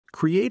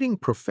Creating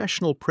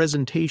professional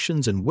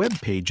presentations and web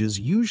pages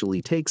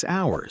usually takes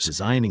hours,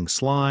 designing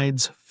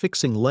slides,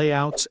 fixing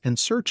layouts, and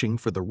searching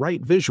for the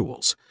right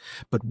visuals.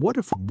 But what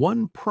if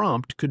one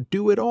prompt could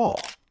do it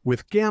all?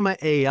 With Gamma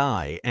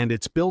AI and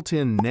its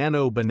built-in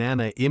Nano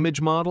Banana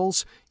image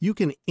models, you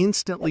can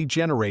instantly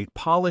generate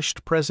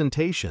polished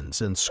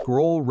presentations and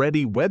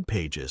scroll-ready web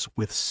pages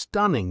with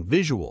stunning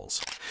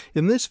visuals.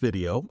 In this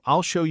video,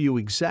 I'll show you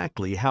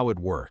exactly how it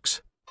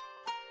works.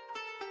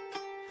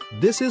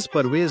 This is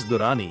Parvez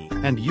Durrani,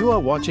 and you are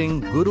watching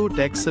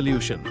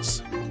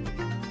gurrutechsolutions.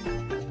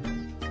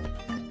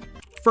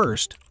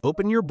 First,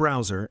 open your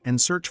browser and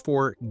search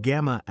for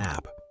Gamma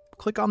app.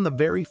 Click on the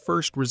very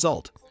first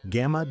result,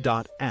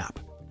 gamma.app.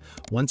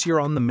 Once you're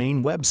on the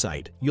main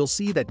website, you'll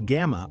see that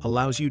Gamma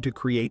allows you to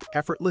create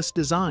effortless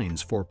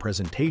designs for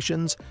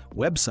presentations,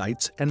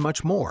 websites, and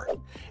much more.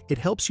 It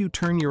helps you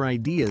turn your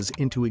ideas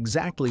into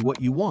exactly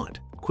what you want,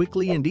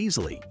 quickly and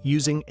easily,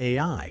 using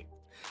AI.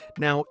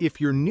 Now,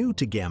 if you're new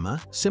to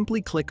Gamma,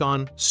 simply click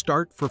on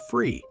Start for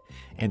free,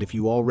 and if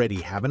you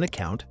already have an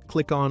account,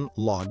 click on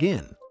Log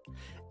In.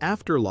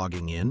 After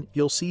logging in,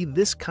 you'll see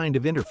this kind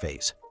of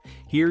interface.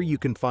 Here you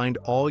can find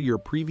all your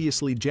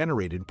previously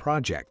generated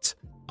projects.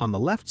 On the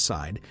left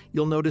side,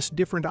 you'll notice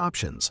different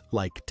options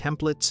like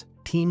templates,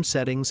 team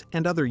settings,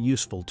 and other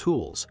useful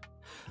tools.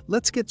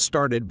 Let's get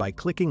started by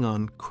clicking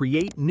on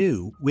Create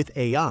New with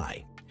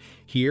AI.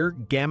 Here,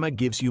 Gamma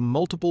gives you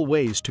multiple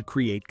ways to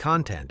create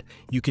content.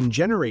 You can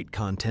generate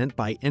content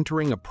by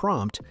entering a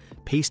prompt,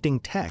 pasting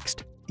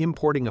text,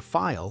 importing a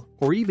file,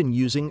 or even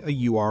using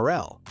a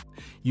URL.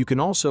 You can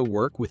also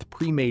work with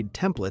pre-made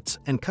templates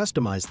and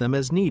customize them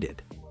as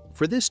needed.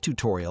 For this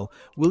tutorial,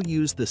 we'll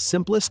use the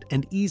simplest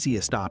and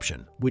easiest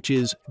option, which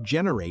is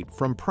Generate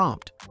from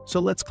Prompt. So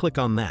let's click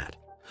on that.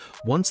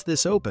 Once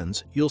this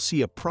opens, you'll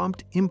see a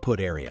prompt input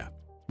area.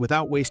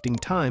 Without wasting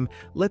time,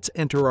 let's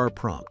enter our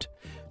prompt.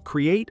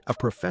 Create a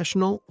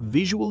professional,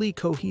 visually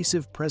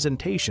cohesive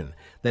presentation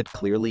that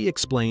clearly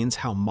explains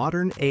how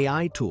modern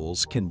AI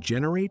tools can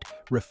generate,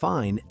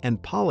 refine,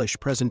 and polish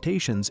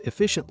presentations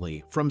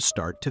efficiently from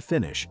start to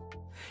finish.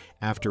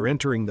 After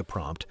entering the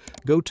prompt,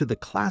 go to the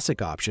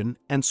Classic option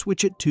and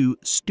switch it to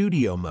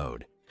Studio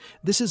mode.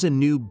 This is a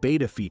new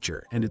beta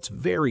feature and it's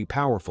very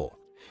powerful.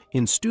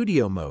 In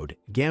Studio mode,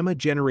 Gamma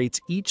generates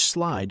each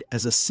slide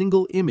as a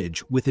single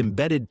image with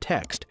embedded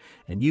text,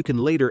 and you can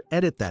later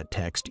edit that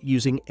text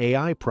using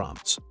AI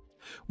prompts.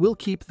 We'll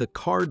keep the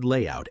card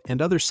layout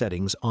and other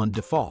settings on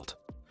default.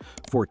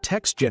 For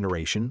text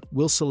generation,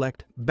 we'll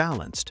select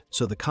Balanced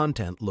so the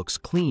content looks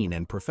clean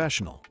and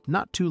professional,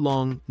 not too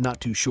long,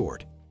 not too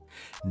short.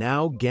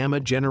 Now Gamma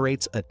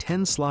generates a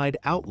 10-slide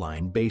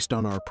outline based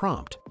on our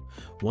prompt.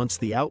 Once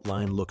the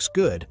outline looks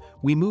good,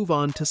 we move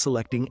on to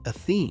selecting a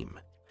theme.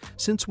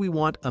 Since we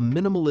want a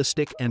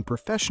minimalistic and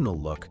professional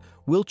look,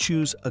 we'll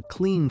choose a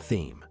clean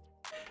theme.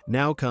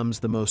 Now comes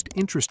the most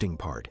interesting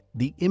part,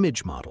 the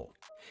image model.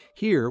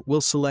 Here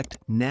we'll select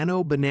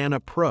Nano Banana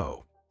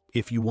Pro.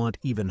 If you want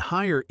even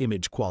higher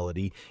image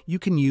quality, you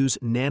can use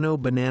Nano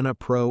Banana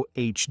Pro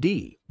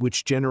HD,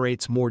 which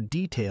generates more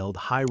detailed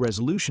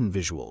high-resolution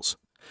visuals.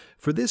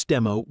 For this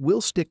demo,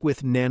 we'll stick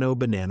with Nano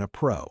Banana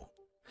Pro.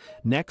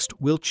 Next,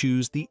 we'll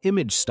choose the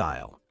image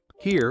style.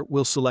 Here,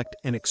 we'll select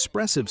an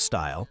expressive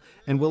style,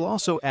 and we'll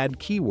also add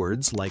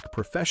keywords like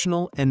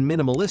professional and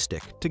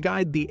minimalistic to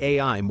guide the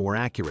AI more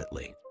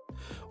accurately.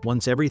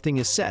 Once everything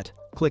is set,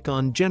 click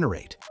on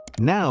Generate.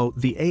 Now,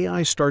 the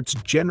AI starts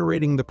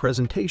generating the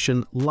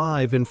presentation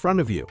live in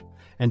front of you.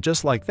 And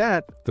just like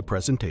that, the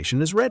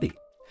presentation is ready.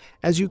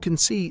 As you can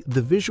see,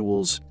 the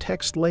visuals,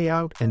 text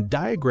layout, and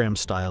diagram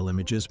style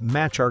images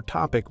match our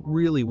topic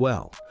really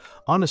well.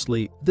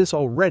 Honestly, this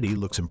already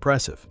looks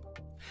impressive.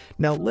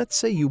 Now let's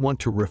say you want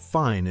to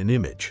refine an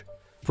image.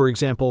 For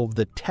example,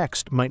 the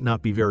text might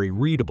not be very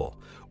readable,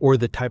 or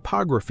the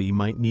typography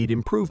might need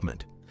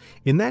improvement.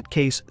 In that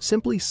case,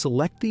 simply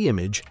select the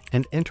image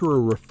and enter a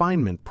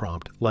refinement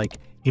prompt like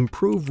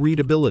Improve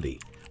Readability,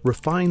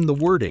 Refine the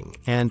Wording,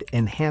 and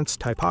Enhance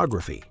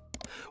Typography.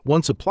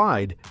 Once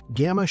applied,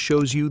 Gamma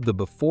shows you the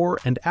before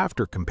and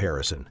after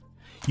comparison.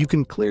 You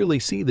can clearly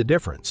see the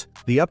difference.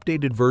 The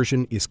updated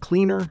version is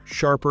cleaner,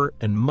 sharper,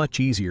 and much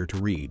easier to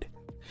read.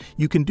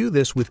 You can do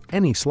this with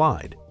any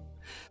slide.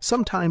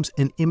 Sometimes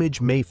an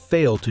image may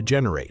fail to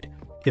generate.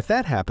 If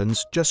that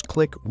happens, just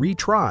click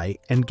Retry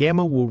and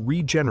Gamma will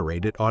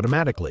regenerate it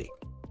automatically.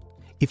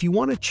 If you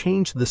want to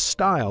change the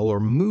style or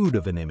mood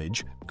of an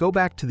image, go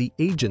back to the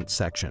Agent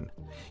section.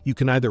 You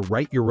can either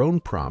write your own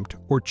prompt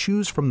or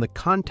choose from the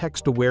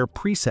context-aware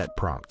preset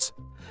prompts.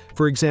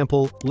 For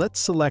example, let's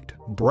select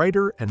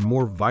brighter and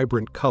more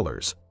vibrant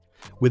colors.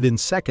 Within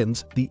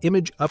seconds, the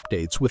image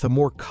updates with a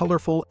more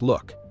colorful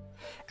look.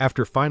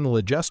 After final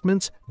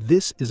adjustments,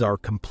 this is our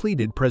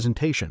completed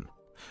presentation.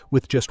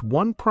 With just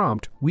one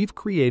prompt, we've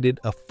created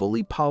a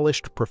fully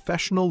polished,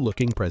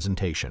 professional-looking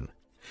presentation.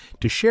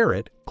 To share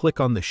it, click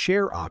on the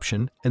Share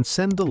option and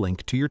send the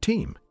link to your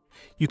team.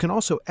 You can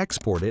also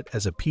export it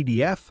as a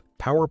PDF,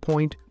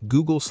 PowerPoint,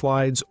 Google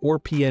Slides, or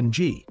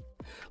PNG.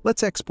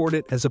 Let's export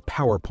it as a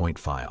PowerPoint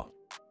file.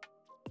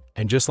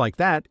 And just like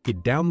that,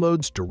 it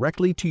downloads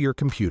directly to your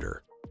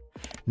computer.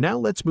 Now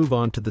let's move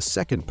on to the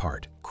second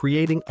part,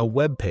 creating a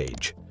web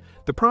page.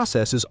 The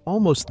process is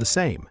almost the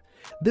same.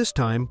 This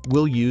time,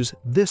 we'll use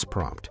this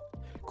prompt.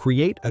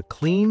 Create a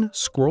clean,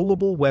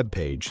 scrollable web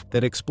page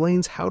that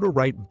explains how to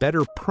write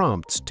better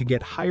prompts to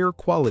get higher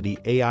quality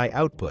AI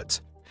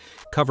outputs.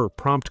 Cover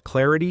prompt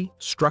clarity,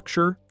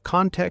 structure,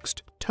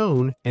 context,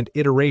 tone, and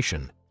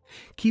iteration.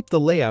 Keep the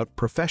layout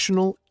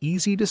professional,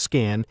 easy to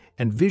scan,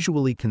 and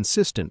visually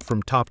consistent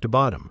from top to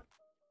bottom.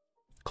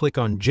 Click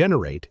on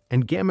Generate,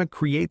 and Gamma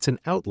creates an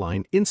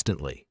outline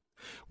instantly.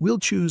 We'll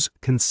choose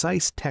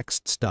Concise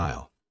Text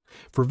Style.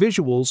 For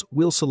visuals,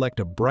 we'll select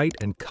a bright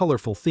and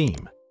colorful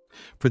theme.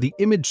 For the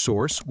image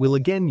source, we'll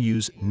again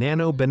use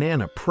Nano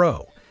Banana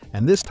Pro,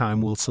 and this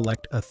time we'll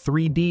select a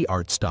 3D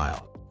art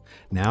style.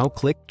 Now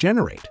click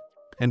Generate,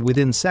 and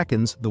within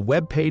seconds, the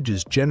web page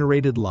is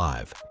generated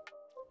live.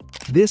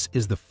 This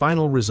is the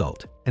final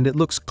result, and it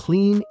looks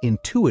clean,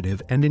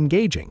 intuitive, and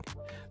engaging.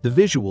 The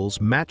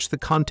visuals match the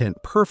content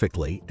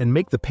perfectly and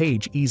make the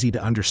page easy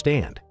to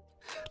understand.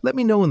 Let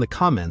me know in the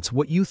comments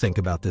what you think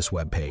about this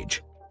web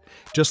page.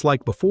 Just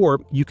like before,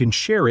 you can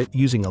share it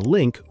using a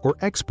link or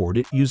export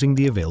it using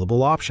the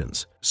available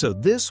options. So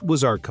this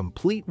was our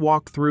complete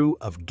walkthrough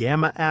of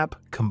Gamma app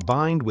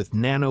combined with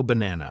Nano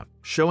Banana,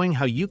 showing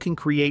how you can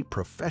create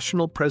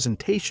professional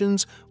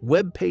presentations,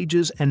 web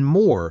pages, and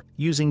more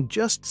using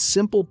just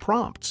simple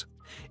prompts.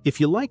 If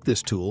you like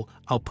this tool,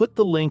 I'll put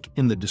the link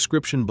in the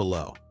description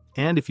below.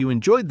 And if you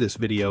enjoyed this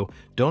video,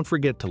 don't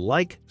forget to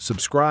like,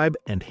 subscribe,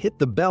 and hit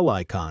the bell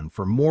icon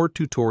for more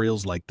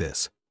tutorials like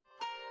this.